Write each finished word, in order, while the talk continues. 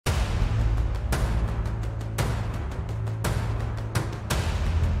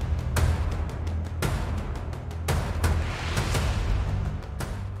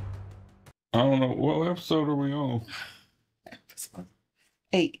I don't know what episode are we on. Episode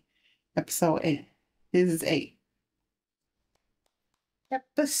 8. Episode 8. This is 8.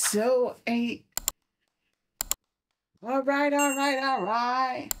 Episode 8. All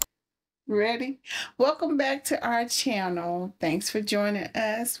right. Ready? Welcome back to our channel. Thanks for joining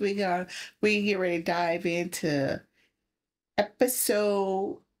us. We get ready to dive into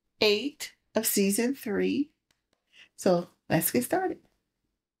episode 8 of season 3. So let's get started.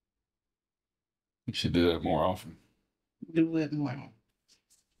 You should do that more often. Do it more.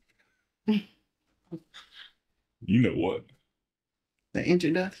 You know what? The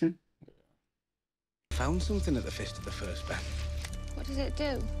introduction. Found something at the Fist of the First Ben. What does it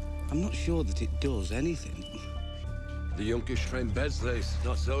do? I'm not sure that it does anything. The Yunkish train bedslaves,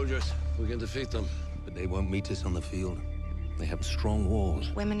 not soldiers. We can defeat them. But they won't meet us on the field. They have strong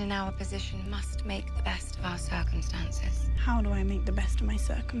walls. Women in our position must make the best of our circumstances. How do I make the best of my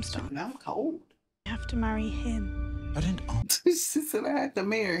circumstance? I'm cold. I have to marry him. I didn't. She said I had to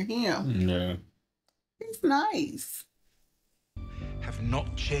marry him. Yeah. He's nice. Have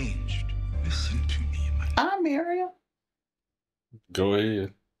not changed. Listen to me, man. I'll marry him. Go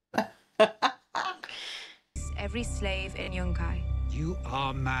ahead. Every slave in Yunkai. You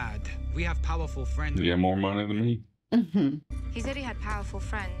are mad. We have powerful friends. You got more money than me? Mm-hmm. He said he had powerful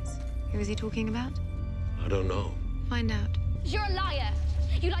friends. Who is he talking about? I don't know. Find out. You're a liar.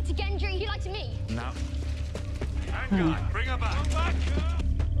 You lied to Gendry, you lied to me. No. Bring her back.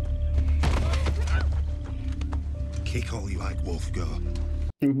 Kick all you like, Wolfgar.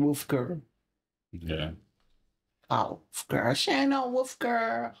 Wolf girl. Yeah. Oh, wolf girl. She ain't no wolf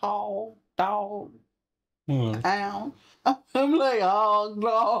girl. Oh, dog. Well, Hound. I'm like, oh,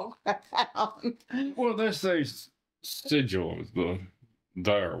 dog. Hound. well they say Sigil is the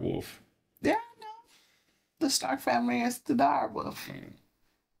dire wolf. Yeah, I know. The Stark family is the dire wolf.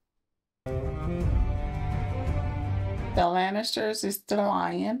 The Lannisters is the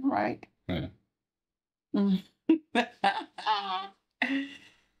lion, right? Yeah.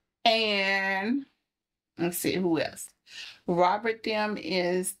 And let's see who else. Robert Dim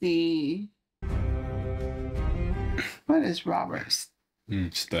is the what is Robert's?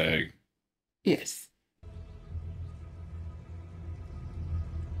 Stag. Yes.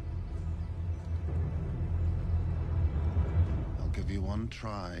 I'll give you one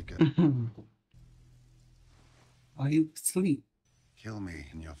try. Girl. Oh, you sleep. Kill me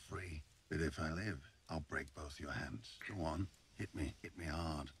and you're free. But if I live, I'll break both your hands. Go on. Hit me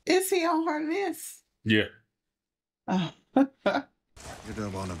hard. Is he on her list? Yeah. Oh. You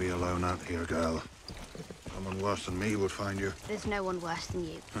don't want to be alone out here, girl. Someone worse than me would find you. There's no one worse than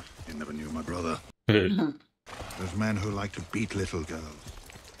you. You never knew my brother. Hey. There's men who like to beat little girls.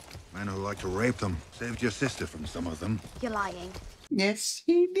 Men who like to rape them. Saved your sister from some of them. You're lying. Yes,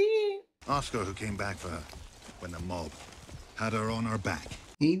 he did. Oscar, who came back for her when the mob had her on her back.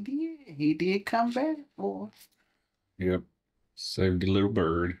 He did. He did come back for us. Yep. Saved a little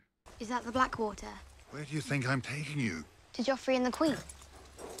bird. Is that the Blackwater? Where do you think I'm taking you? To Joffrey and the Queen?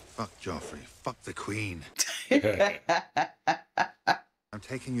 Fuck Joffrey. Fuck the Queen. I'm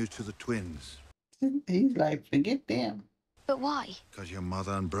taking you to the twins. He's like, forget them. But why? Because your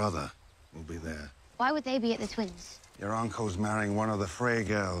mother and brother will be there. Why would they be at the Twins? Your uncle's marrying one of the Frey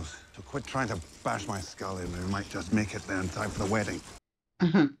girls. So quit trying to bash my skull in. We might just make it there in time for the wedding.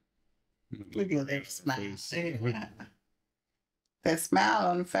 Look at that smile. That smile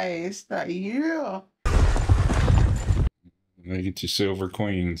on the face. Like, yeah. They get your silver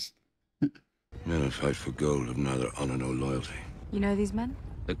queens. Men who fight for gold have neither honor nor loyalty. You know these men?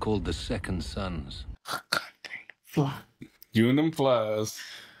 They're called the Second Sons. God dang. Fly. You and them flies.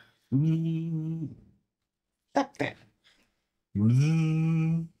 Stop that.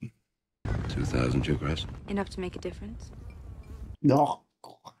 2,000 Jugras. Enough to make a difference. No.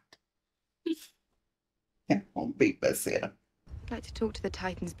 God. I won't beat myself. I'd like to talk to the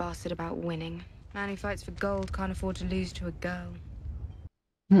Titans bastard about winning. Man who fights for gold can't afford to lose to a girl.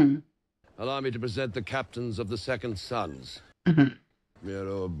 Allow me to present the captains of the Second Sons.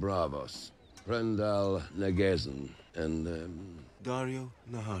 Miro Bravos, Prendal Negesen, and, Dario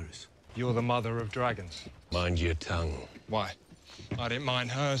Naharis. You're the mother of dragons. mind your tongue. Why? I didn't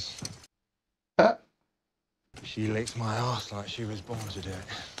mind hers. She licked my ass like she was born to do it.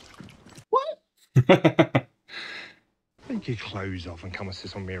 What? Take your clothes off and come and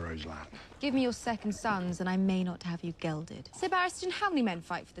sit on Miro's lap. Give me your Second Sons, and I may not have you gelded. Sir Barristan, how many men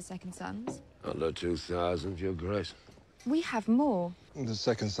fight for the Second Sons? Under 2,000, Your Grace. We have more. The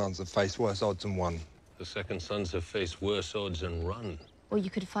Second Sons have faced worse odds than won. The Second Sons have faced worse odds and run. Or you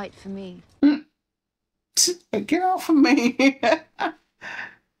could fight for me. Get off of me.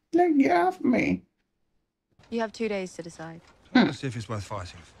 Let get off me. You have 2 days to decide. Let's see if it's worth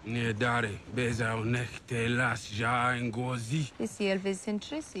fighting. Ici, elle veut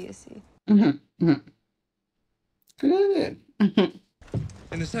s'intéresser ici. Good.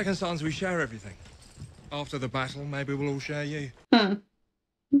 In the Second Sons, we share everything. After the battle, maybe we'll all share you.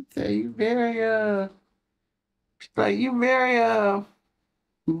 So you very like you very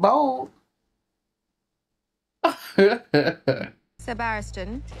bold. Sir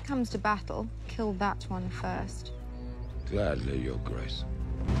Barristan, if it comes to battle, kill that one first. Gladly, Your Grace.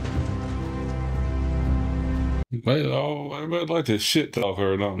 Everybody like to shit talk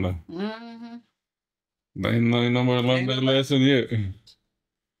her, don't they? Mm-hmm. They ain't nobody learned their lesson yet.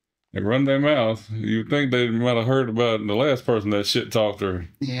 They run their mouth. You think they might have heard about the last person that shit talked her.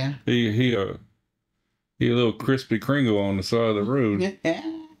 Yeah. He a little crispy Kringle on the side of the road. Yeah.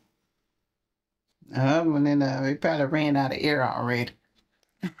 And then we probably ran out of air already.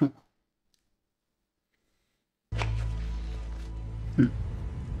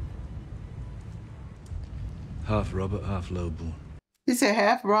 Half Robert, half lowborn. He said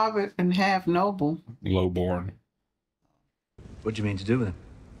half Robert and half Noble. Lowborn. What do you mean to do with him?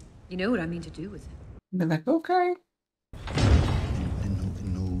 You know what I mean to do with it. They're like, okay.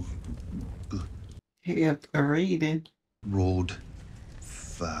 No. He up a reading. Road.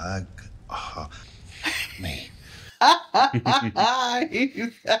 Fag. Me.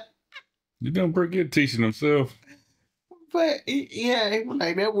 You done pretty good teaching himself. But yeah, it was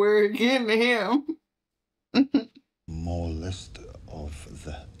like that word getting to him. More list of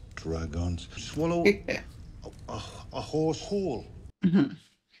the dragons. Swallow a horse whole.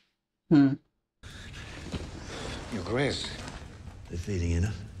 Your Grace. They're feeding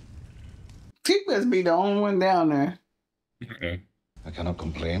enough. She must be the only one down there. Yeah. I cannot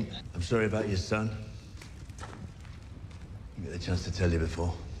complain. I'm sorry about your son. Didn't get the chance to tell you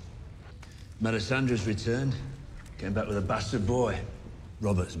before. Melisandre's returned. Came back with a bastard boy.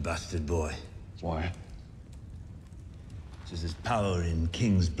 Robert's bastard boy. Why? Says there's power in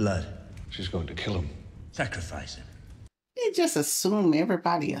King's blood. She's going to kill him. Sacrifice him. They just assume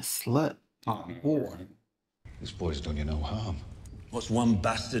everybody a slut or a whore. This boy's done you no harm. What's one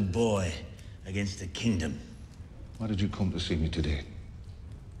bastard boy against a kingdom? Why did you come to see me today?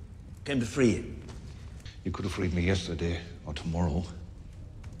 Came to free you. You could have freed me yesterday or tomorrow.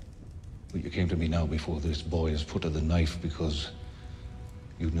 But you came to me now before this boy is put to the knife because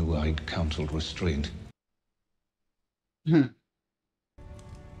you knew I'd counseled restraint. You're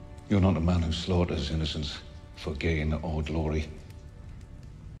not a man who slaughters innocents for gain or glory.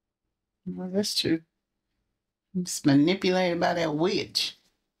 Well, that's true. Just manipulated by that witch.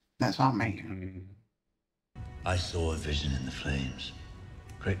 That's what I mean. I saw a vision in the flames.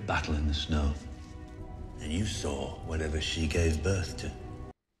 Great battle in the snow. And you saw whatever she gave birth to.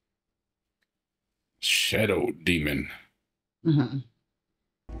 Shadow demon.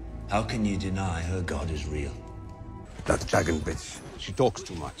 How can you deny her god is real? That dragon bitch. She talks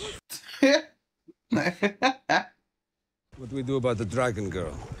too much. What do we do about the dragon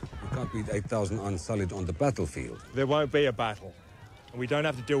girl? We can't beat 8,000 Unsullied on the battlefield. There won't be a battle. And we don't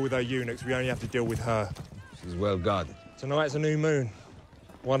have to deal with her eunuchs, we only have to deal with her. She's well guarded. Tonight's a new moon.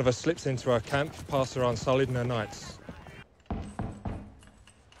 One of us slips into her camp, past her Unsullied and her knights.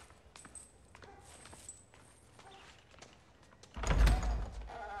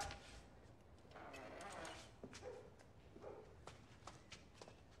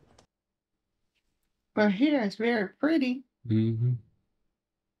 Her hair is very pretty. Mm-hmm.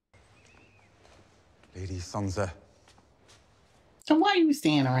 Lady Sansa. So why are you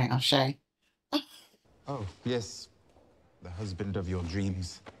staying around, Shay? Oh, yes. The husband of your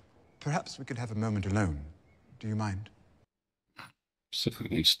dreams. Perhaps we could have a moment alone. Do you mind? So I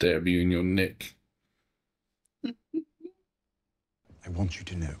can stab you in your neck. I want you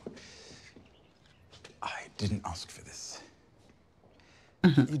to know. I didn't ask for this.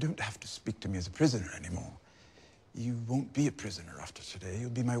 You don't have to speak to me as a prisoner anymore. You won't be a prisoner after today.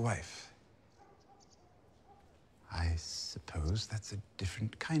 You'll be my wife. I suppose that's a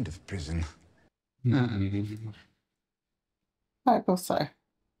different kind of prison. I go say.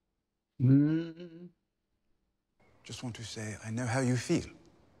 Just want to say, I know how you feel.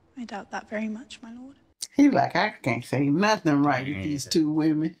 I doubt that very much, my lord. He like, I can't say nothing right with these two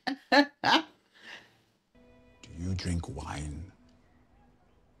women. Do you drink wine?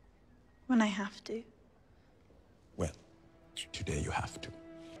 When I have to. Well, today you have to.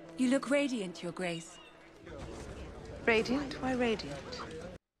 You look radiant, Your Grace. Radiant? Why radiant?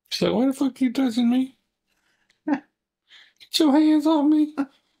 She's like, why the fuck you touching me? Get your hands off me.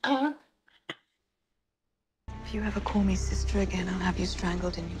 If you ever call me sister again, I'll have you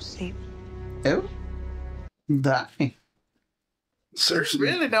strangled in your sleep. Oh, die. Cersei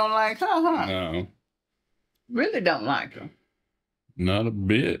Really don't like her, huh? No, Really don't like her. not a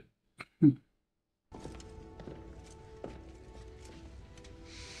bit.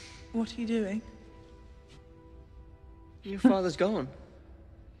 What are you doing? Your father's gone.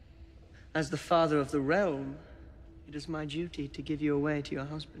 As the father of the realm, it is my duty to give you away to your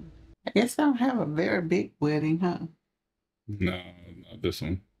husband. I guess I don't have a very big wedding, huh? No, not this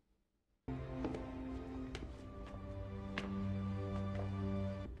one.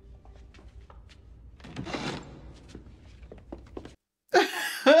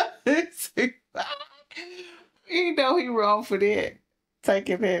 You know he wrong for that.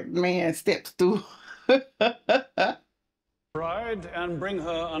 Taking that man steps through. Bride and bring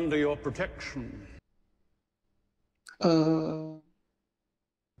her under your protection. Yeah,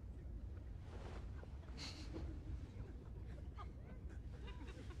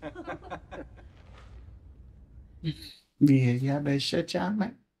 y'all better shut y'all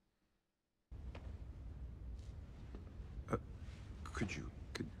mouth.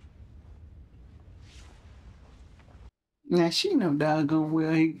 Now she know doggone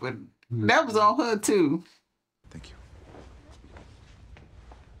well he, but that was on her too. Thank you.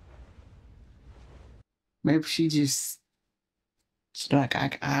 Maybe she's like, I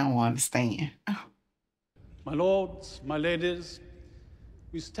don't understand. My lords, my ladies,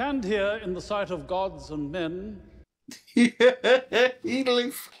 we stand here in the sight of gods and men. He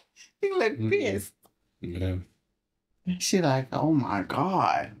look pissed. Yeah. She like, oh my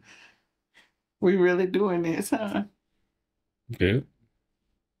God. We really doing this, huh? Yeah.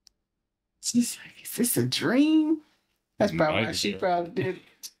 She's like, is this a dream? That's probably why Might she be. probably did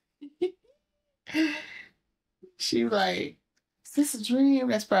it. She like, is this a dream?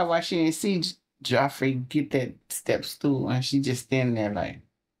 That's probably why she didn't see Joffrey get that step stool and she just standing there like,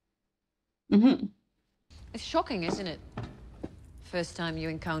 It's shocking, isn't it? First time you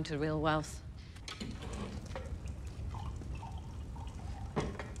encounter real wealth.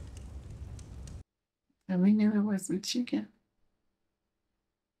 I mean, it wasn't chicken.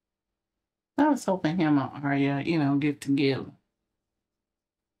 I was hoping him and Arya, get together.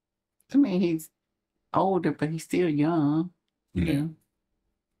 I mean, he's older, but he's still young. Yeah.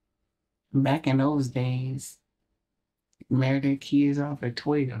 Back in those days, married their kids off at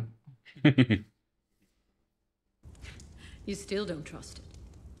 12. You still don't trust it.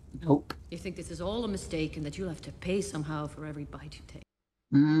 Nope. You think this is all a mistake and that you'll have to pay somehow for every bite you take.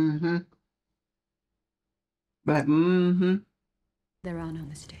 Mm-hmm. But, There are no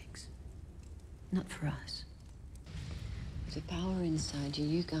mistakes. Not for us. There's a power inside you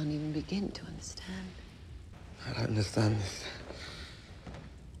you can't even begin to understand. I don't understand this.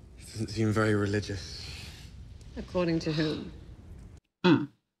 It doesn't seem very religious. According to whom?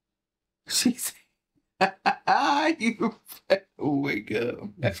 She said, you wake up.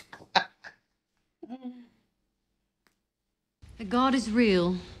 The God is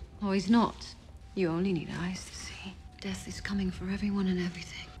real, or he's not. You only need eyes to see. Death is coming for everyone and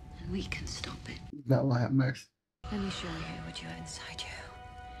everything, and we can stop it. Lord have mercy. Let me show you what you have inside you.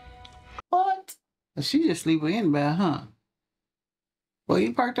 What? She just sleep with anybody, huh? Well,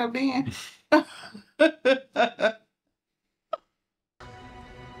 you parked up then? What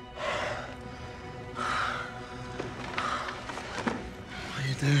are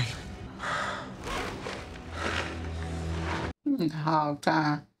you doing? Hog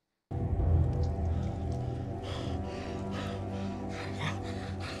time.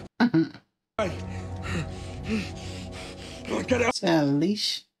 Get out! A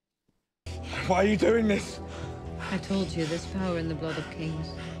leash. Why are you doing this? I told you there's power in the blood of kings.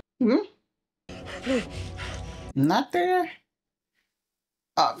 Not there.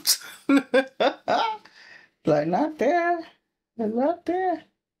 Oh. Like, not there. It's not there.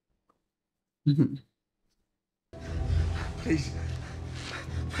 Please.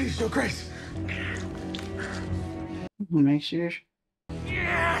 Please, Your Grace. Make sure.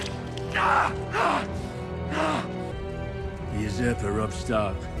 The usurper Robb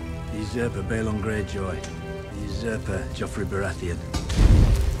Stark. The usurper Balon Greyjoy. The usurper Joffrey Baratheon.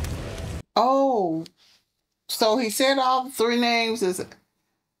 Oh. So he said all three names.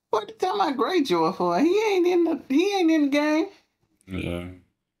 What the hell am I Greyjoy for? He ain't in the game. Yeah.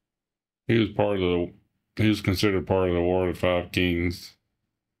 He was considered part of the War of the Five Kings.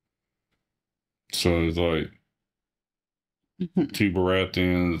 So it's like two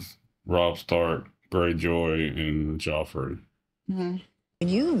Baratheons, Robb Stark, Greyjoy, and Joffrey. When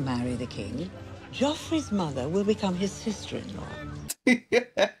you marry the king, Joffrey's mother will become his sister-in-law.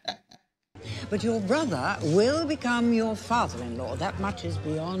 But your brother will become your father-in-law. That much is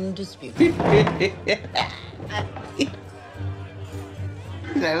beyond dispute.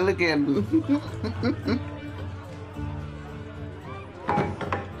 Now look at him.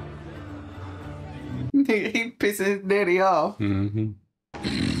 He pisses his daddy off. Mm-hmm.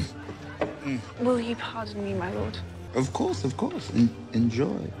 Will you pardon me, my lord? Of course, of course.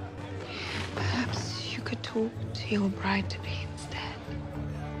 Enjoy. Perhaps you could talk to your bride-to-be instead.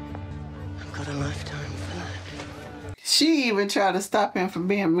 I've got a lifetime for that. She even tried to stop him from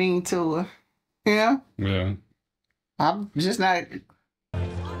being mean to her. Yeah? Yeah. I'm just not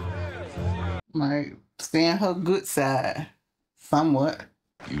like seeing her good side. Somewhat.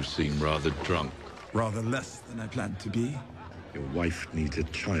 You seem rather drunk. Rather less than I planned to be. Your wife needs a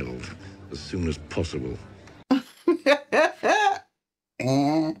child as soon as possible.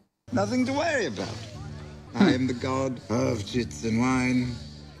 And Nothing to worry about. I am the god of chits and wine.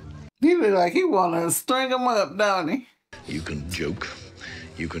 he look like he wanna string him up, don't he? You can joke.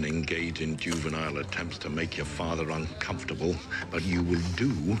 You can engage in juvenile attempts to make your father uncomfortable, but you will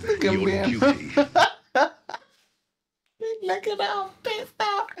do your duty. Look at all pissed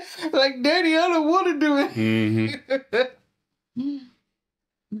off. Like, Daddy, I don't want to do it.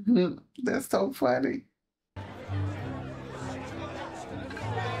 Mm-hmm. That's so funny.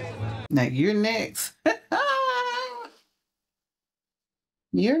 Now you're next.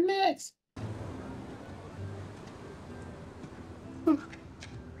 You're next. Well,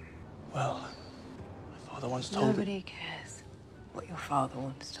 my father once told me. Nobody cares what your father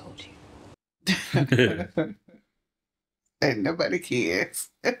once told you. And nobody cares.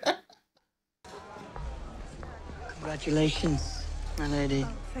 Congratulations, my lady.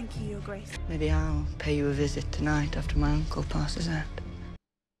 Oh, thank you, Your Grace. Maybe I'll pay you a visit tonight after my uncle passes out.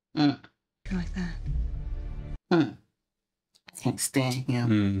 Mm. Like that. I can't stand him.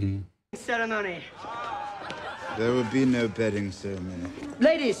 Mm-hmm. Ceremony. There will be no bedding ceremony.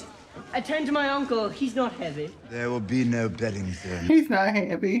 Ladies, attend to my uncle. He's not heavy. There will be no bedding ceremony. He's not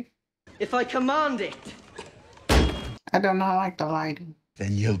happy. If I command it. I don't know, I like the lighting.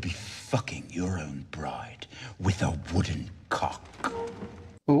 Then you'll be fucking your own bride with a wooden cock.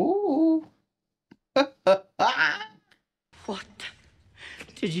 Ooh. What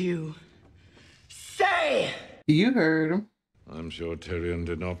did you say? You heard him. I'm sure Tyrion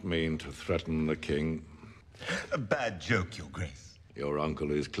did not mean to threaten the king. A bad joke, Your Grace. Your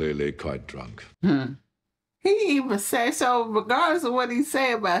uncle is clearly quite drunk. He even said so, regardless of what he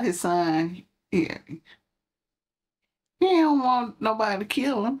said about his son. Yeah. He don't want nobody to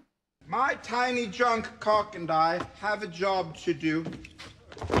kill him. My tiny drunk cock and I have a job to do.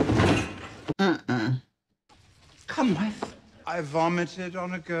 Come with. I vomited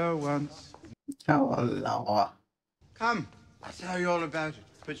on a girl once. Oh, Lord. Come, I'll tell you all about it.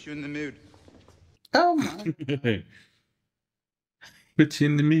 Put you in the mood. Oh, my. Put you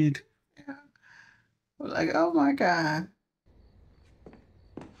in the meat. Like, oh, my God.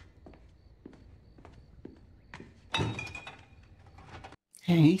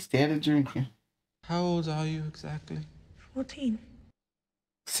 And he started drinking. How old are you exactly? 14.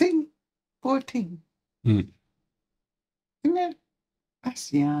 See? 14. Isn't that?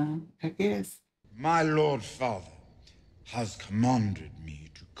 That's young, I guess. My lord father has commanded me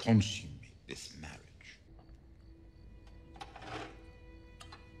to consummate this marriage.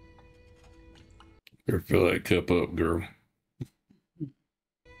 Better fill that cup up, girl.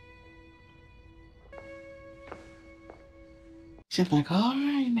 She's like, all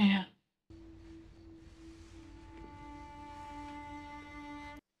right now.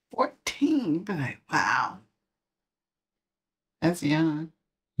 14. Be like, wow. That's young.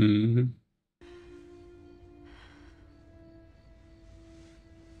 Mm-hmm.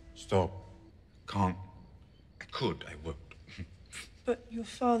 Stop. Can't. I could, I would. But your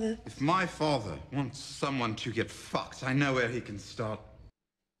father... If my father wants someone to get fucked, I know where he can start.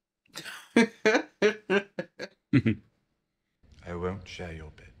 I won't share your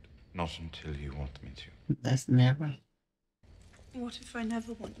bed. Not until you want me to. That's never. What if I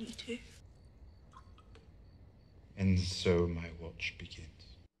never want you to? And so my watch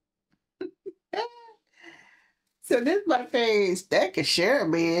begins. So this my face. That can share a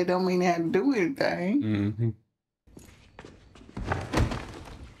bed. Don't mean they have to do anything. Mm-hmm.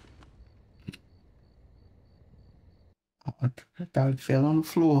 Oh, I thought it fell on the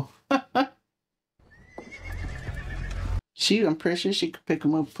floor. I'm pretty sure she could pick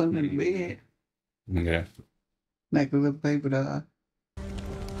him up and put him in the bed. Yeah. Like a little baby doll.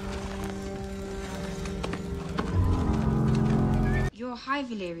 Your High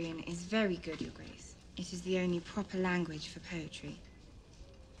Valyrian is very good, Your Grace. It is the only proper language for poetry.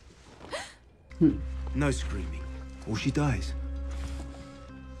 No screaming, or she dies.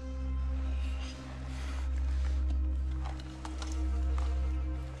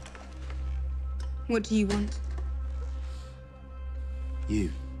 What do you want?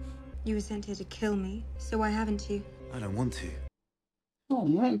 You. You were sent here to kill me, so why haven't you? I don't want to. I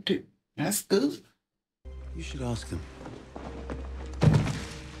don't want to. That's good. You should ask them.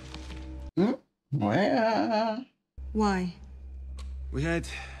 Well. Why? We had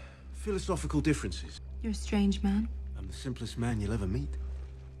philosophical differences. You're a strange man. I'm the simplest man you'll ever meet.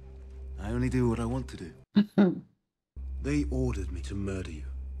 I only do what I want to do. They ordered me to murder you.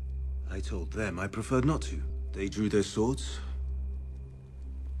 I told them I preferred not to. They drew their swords,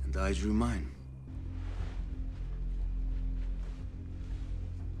 and I drew mine.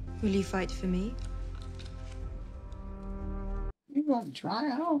 Will you fight for me? You gonna try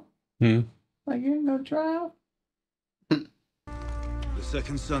out? Hmm. Like you ain't gonna try out? The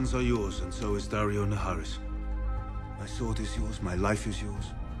second sons are yours, and so is Dario Naharis. My sword is yours, my life is yours,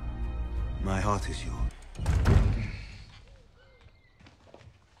 my heart is yours.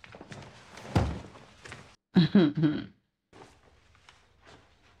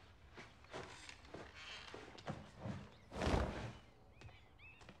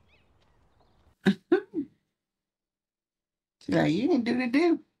 She's like, you didn't do the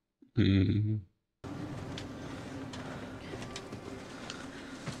do. Mm-hmm.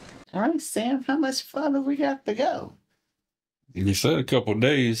 All right, Sam, how much further we got to go? You said a couple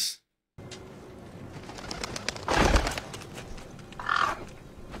days.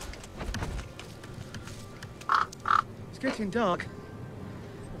 It's getting dark.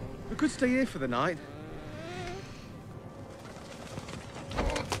 We could stay here for the night.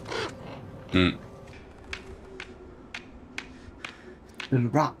 Hmm. The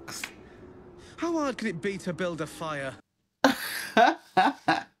rocks. How hard could it be to build a fire?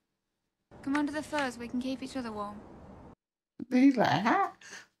 Come under the furs, we can keep each other warm. He's like, how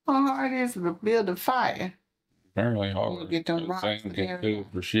hard is it to build a fire? Apparently hard. Get them rocks Same together. can't do it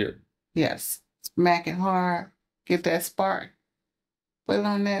for shit. Yes. Smack it hard. Get that spark. Put it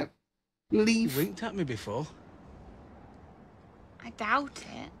on that leaf. You winked at me before. I doubt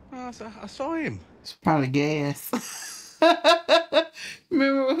it. I saw him. It's probably gas.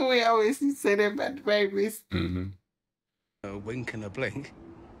 Remember when we always used to say that about the babies? Mm-hmm. A wink and a blink.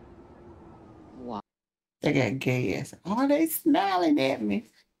 What? They got gas. Oh, they smiling at me.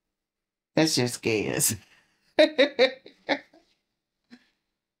 That's just gas.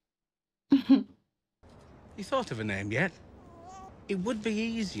 You thought of a name yet? It would be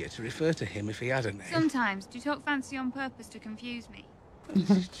easier to refer to him if he had a name. Sometimes. Do you talk fancy on purpose to confuse me?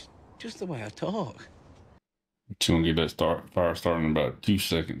 Just the way I talk. She's gonna get that fire started in about 2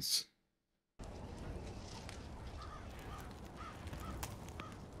 seconds.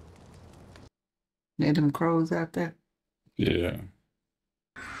 Let them crows out there. Yeah.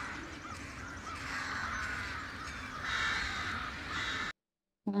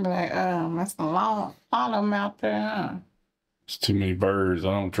 I'm like, that's a lot of them out there, huh? It's too many birds.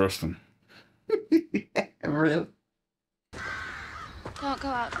 I don't trust them. Really? Don't go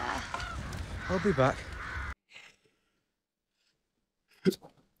out there. I'll be back.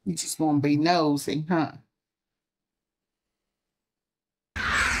 You just want to be nosy, huh?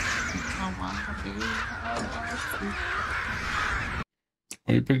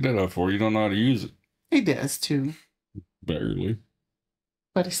 What you picked that up for? You don't know how to use it. He does too. Barely.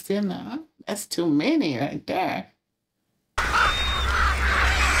 But it's still not. That's too many right there.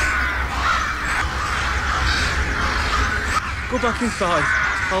 Go back inside.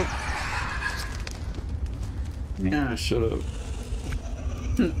 Yeah, shut up.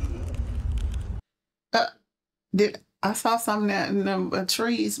 I saw something in them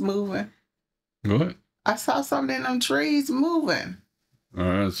trees moving. What? I saw something in them trees moving. I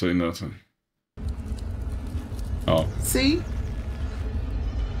didn't say nothing. Oh. See?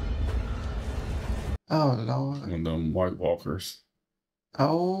 Oh, Lord. One of them White Walkers.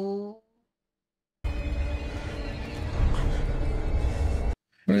 Oh.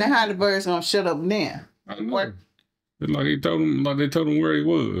 Now how the birds gonna shut up then? I know. What? Like they told him where he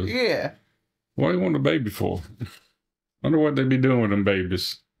was. Yeah. What do you want a baby for? I wonder what they be doing with them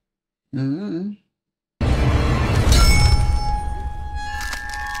babies. Mm-hmm.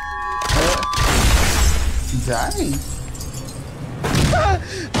 Dang.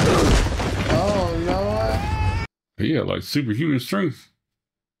 Oh, Lord. He had like superhuman strength.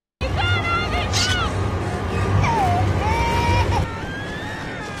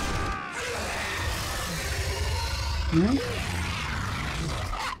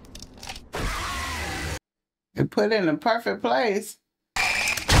 They put it in the perfect place.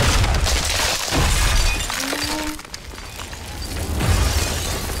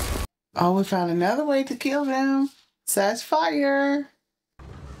 Oh, we found another way to kill them. Such fire.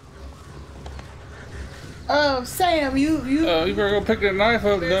 Oh, Sam, you better go pick that knife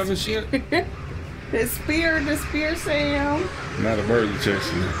up, dumb and shit. The spear, Sam. Not a bird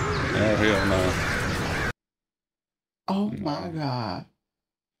chasing me. Oh, hell no. Oh, my God.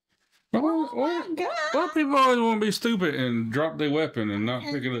 Why people always want to be stupid and drop their weapon and not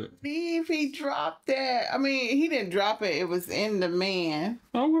pick it up? If he dropped that, I mean, he didn't drop it. It was in the man.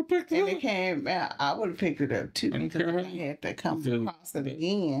 I would have picked it up. And it came out. I would have picked it up too. Because I had to come across it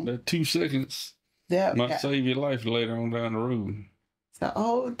again. That 2 seconds might save your life later on down the road. So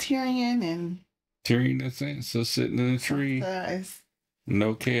old Tyrion and Tyrion the Sansa sitting in the tree.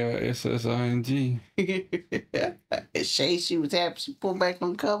 No K-I-S-S-I-N-G. Shay, she was happy. She pulled back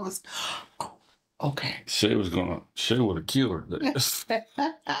them covers. Oh, okay. Shay would have killed her.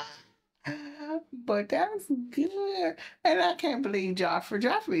 But that was good. And I can't believe Joffrey.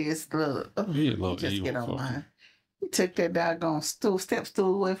 Joffrey is just get online. He took that doggone step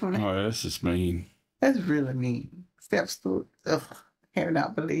stool away from him. Oh, that's just mean. That's really mean. Step stool. Ugh. I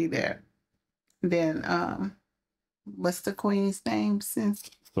cannot believe that. Then, what's the queen's name since?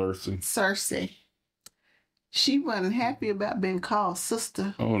 Cersei. She wasn't happy about being called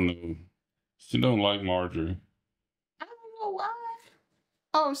sister. Oh, no. She don't like Marjorie. I don't know why.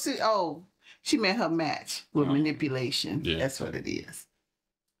 She met her match with manipulation. Yeah. That's what it is.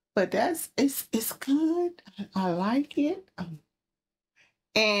 But it's good. I like it.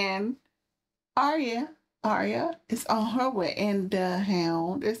 And Arya is on her way, and the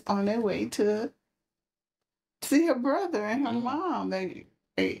Hound is on their way to see her brother and her mom. They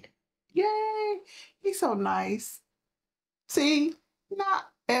yay! He's so nice. See, not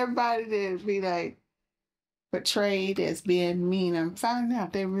everybody that be like portrayed as being mean. I'm finding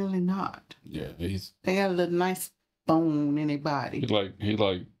out they're really not. Yeah, they got a little nice bone in their body. He's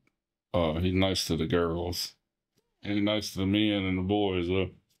nice to the girls. And he's nice to the men and the boys.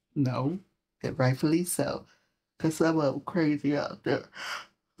 No, rightfully so. Because some of them crazy out there.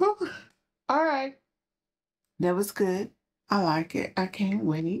 All right. That was good. I like it. I can't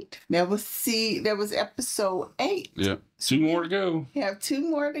wait. There was episode 8. Yeah. 2 more to go. We have 2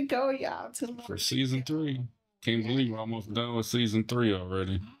 more to go, y'all. 2 more. For season 3. Can't believe we're almost done with season 3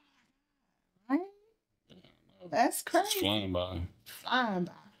 already. Right? That's crazy. It's flying by.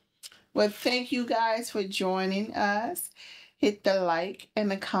 Well, thank you guys for joining us. Hit the like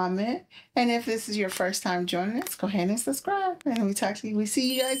and the comment. And if this is your first time joining us, go ahead and subscribe. And we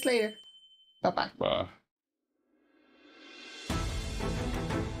see you guys later. Bye-bye. Bye.